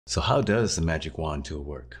So how does the Magic Wand tool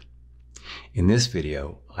work? In this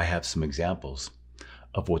video, I have some examples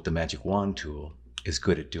of what the Magic Wand tool is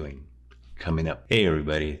good at doing. Coming up. Hey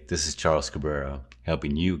everybody, this is Charles Cabrera,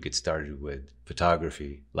 helping you get started with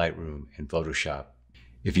photography, Lightroom, and Photoshop.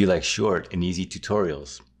 If you like short and easy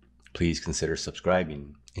tutorials, please consider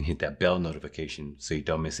subscribing and hit that bell notification so you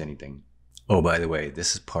don't miss anything. Oh, by the way,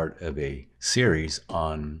 this is part of a series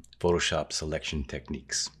on Photoshop selection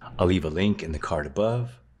techniques. I'll leave a link in the card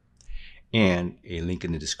above and a link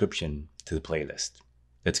in the description to the playlist.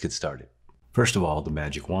 Let's get started. First of all, the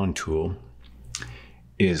Magic Wand tool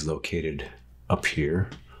is located up here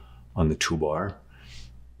on the toolbar,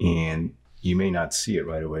 and you may not see it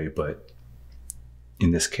right away, but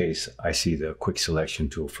in this case, I see the quick selection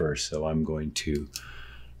tool first. So I'm going to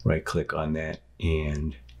right click on that,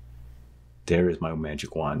 and there is my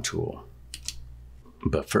Magic Wand tool.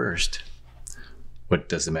 But first, what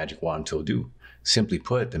does the Magic Wand tool do? Simply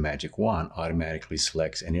put, the Magic Wand automatically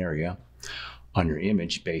selects an area on your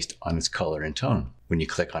image based on its color and tone. When you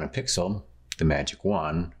click on a pixel, the Magic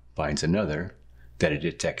Wand finds another that it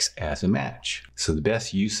detects as a match. So the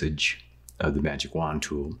best usage of the Magic Wand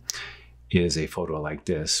tool is a photo like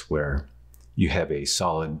this, where you have a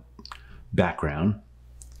solid background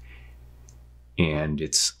and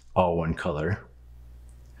it's all one color.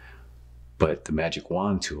 But the Magic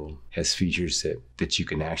Wand tool has features that you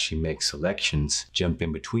can actually make selections jump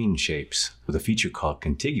in between shapes with a feature called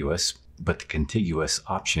contiguous, but the contiguous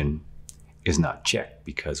option is not checked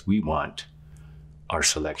because we want our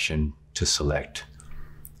selection to select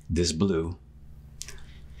this blue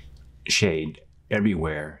shade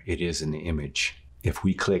everywhere it is in the image. If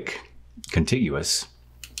we click contiguous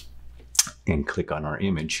and click on our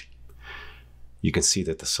image, you can see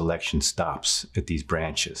that the selection stops at these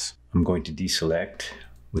branches. I'm going to deselect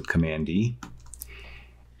with Command D,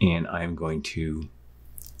 and I'm going to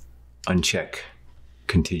uncheck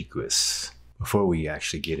contiguous. Before we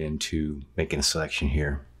actually get into making a selection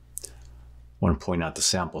here, I want to point out the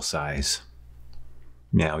sample size.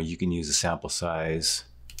 Now you can use a sample size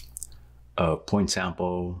of point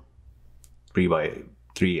sample,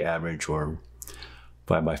 3x3 average, or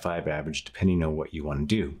 5x5 average, depending on what you want to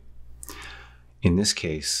do. In this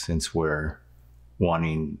case, since we're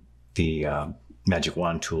wanting the Magic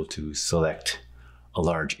Wand tool to select a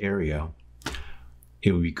large area,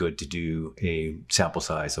 it would be good to do a sample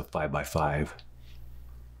size of 5x5,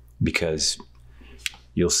 because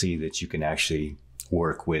you'll see that you can actually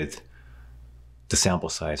work with the sample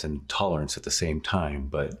size and tolerance at the same time.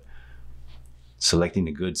 But selecting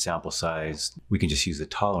a good sample size, we can just use the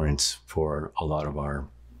tolerance for a lot of our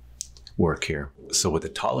work here. So what the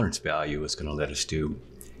tolerance value is going to let us do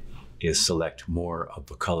is select more of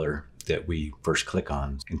the color that we first click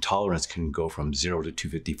on. And tolerance can go from 0 to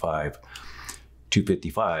 255.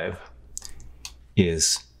 255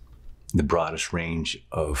 is the broadest range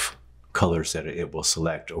of colors that it will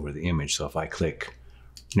select over the image. So if I click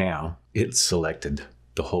now, it's selected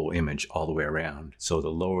the whole image all the way around. So the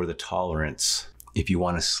lower the tolerance, if you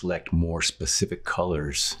want to select more specific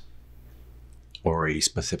colors or a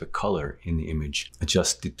specific color in the image,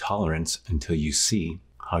 adjust the tolerance until you see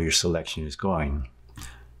how your selection is going.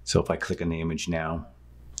 So if I click on the image now,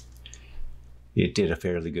 it did a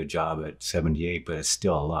fairly good job at 78, but it's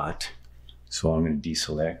still a lot. So I'm going to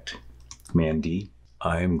deselect, Command D.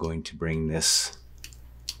 I'm going to bring this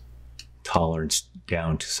tolerance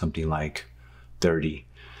down to something like 30.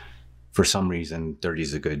 For some reason, 30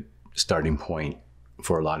 is a good starting point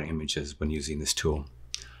for a lot of images when using this tool.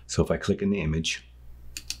 So if I click in the image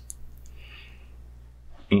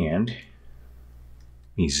and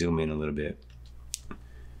let me zoom in a little bit,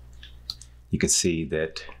 you can see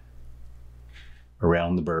that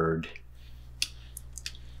around the bird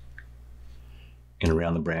and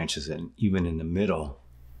around the branches, and even in the middle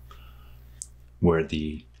where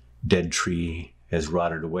the dead tree has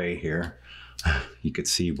rotted away here, you could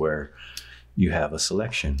see where you have a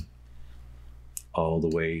selection all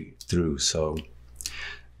the way through. So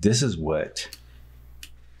this is what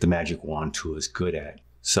the Magic Wand tool is good at.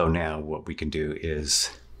 So now what we can do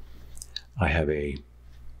is, I have a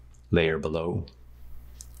layer below,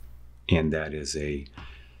 and that is a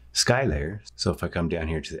sky layer. So if I come down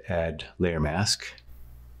here to the Add Layer Mask,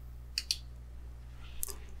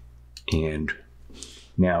 and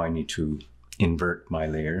now I need to invert my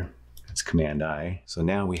layer. That's Command I. So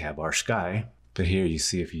now we have our sky, but here you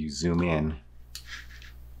see, if you zoom in,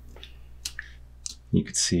 you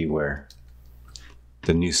can see where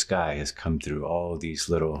the new sky has come through all these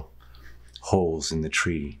little holes in the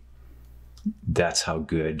tree. That's how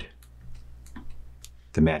good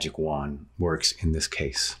the Magic Wand works in this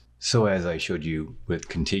case. So as I showed you with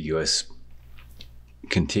contiguous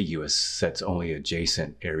sets only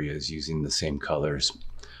adjacent areas using the same colors.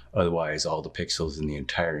 Otherwise, all the pixels in the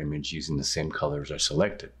entire image using the same colors are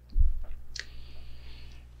selected.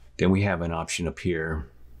 Then we have an option up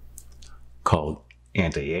here called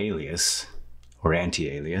anti-alias or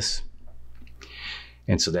anti-alias.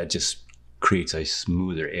 And so that just creates a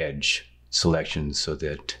smoother edge selection so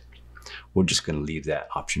that we're just going to leave that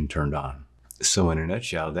option turned on. So in a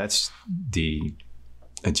nutshell, that's the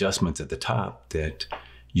adjustments at the top that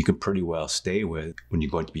you can pretty well stay with when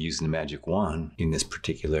you're going to be using the magic wand in this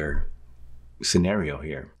particular scenario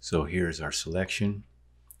here. So here's our selection.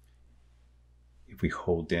 If we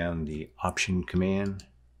hold down the Option command,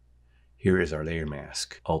 here is our layer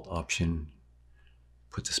mask. Alt Option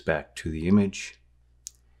puts us back to the image.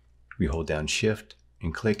 We hold down Shift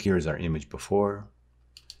and click. Here's our image before.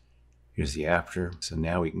 Here's the after. So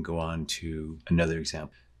now we can go on to another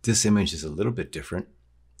example. This image is a little bit different,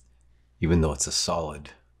 even though it's a solid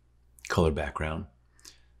color background.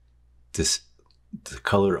 The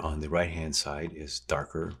color on the right-hand side is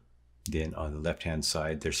darker. Then on the left-hand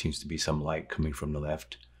side, there seems to be some light coming from the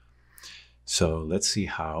left. So let's see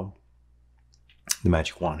how the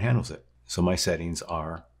magic wand handles it. So my settings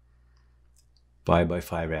are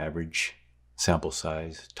 5x5 average, sample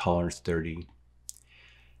size, tolerance 30.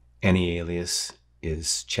 Anti-alias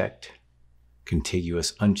is checked,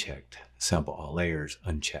 contiguous unchecked, sample all layers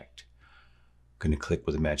unchecked. I'm going to click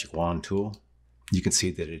with the magic wand tool. You can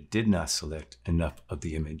see that it did not select enough of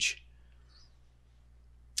the image.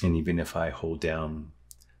 And even if I hold down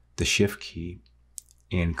the Shift key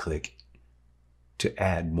and click to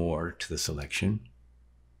add more to the selection,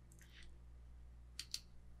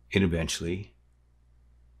 it eventually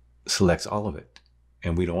selects all of it.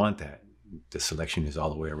 And we don't want that. The selection is all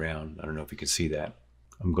the way around. I don't know if you can see that.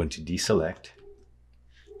 I'm going to deselect,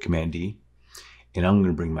 Command D, and I'm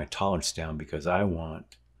going to bring my tolerance down because I want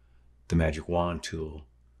the magic wand tool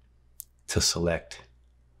to select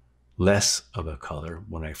less of a color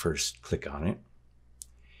when I first click on it.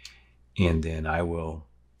 And then I will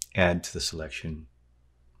add to the selection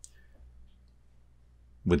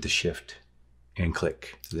with the Shift and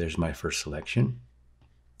click. So there's my first selection.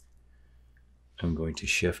 I'm going to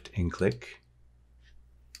Shift and click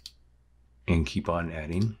and keep on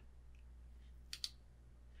adding,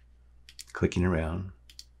 clicking around,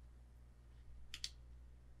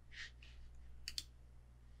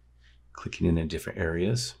 clicking in the different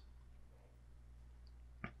areas.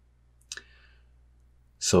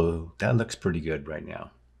 So that looks pretty good right now.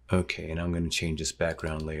 Okay, and I'm going to change this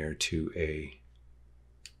background layer to a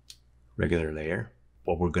regular layer.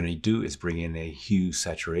 What we're going to do is bring in a hue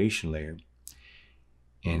saturation layer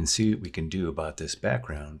and see what we can do about this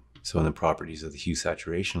background. So in the properties of the hue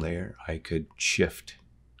saturation layer, I could shift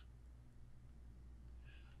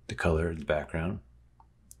the color of the background.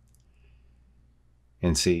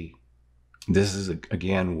 And see, this is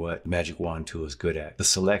again what Magic Wand tool is good at. The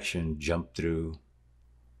selection jumped through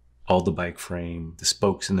all the bike frame, the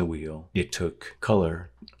spokes in the wheel. It took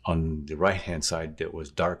color on the right-hand side that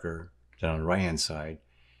was darker than on the right-hand side,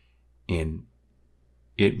 and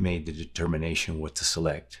it made the determination what to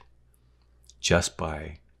select just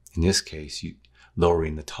by, in this case,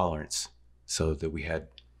 lowering the tolerance so that we had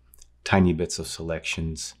tiny bits of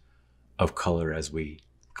selections of color as we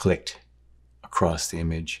clicked across the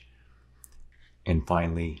image. And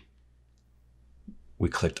finally, we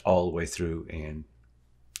clicked all the way through and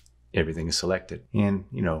everything is selected. And,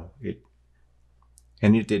 you know, it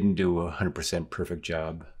didn't do a 100% perfect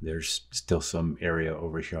job. There's still some area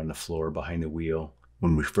over here on the floor behind the wheel.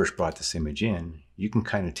 When we first brought this image in, you can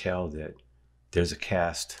kind of tell that there's a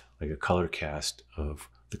cast, like a color cast of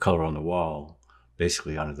the color on the wall,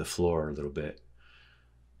 basically onto the floor a little bit.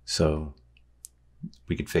 So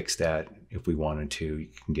we could fix that if we wanted to. You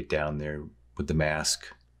can get down there with the mask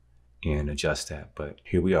and adjust that. But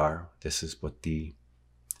here we are. This is what the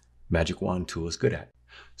Magic Wand tool is good at.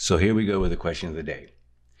 So here we go with the question of the day.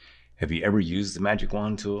 Have you ever used the Magic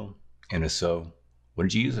Wand tool? And if so, what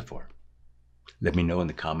did you use it for? Let me know in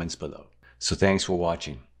the comments below. So thanks for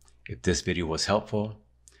watching. If this video was helpful,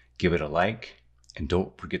 give it a like and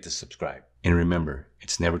don't forget to subscribe. And remember,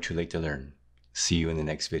 it's never too late to learn. See you in the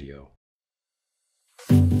next video.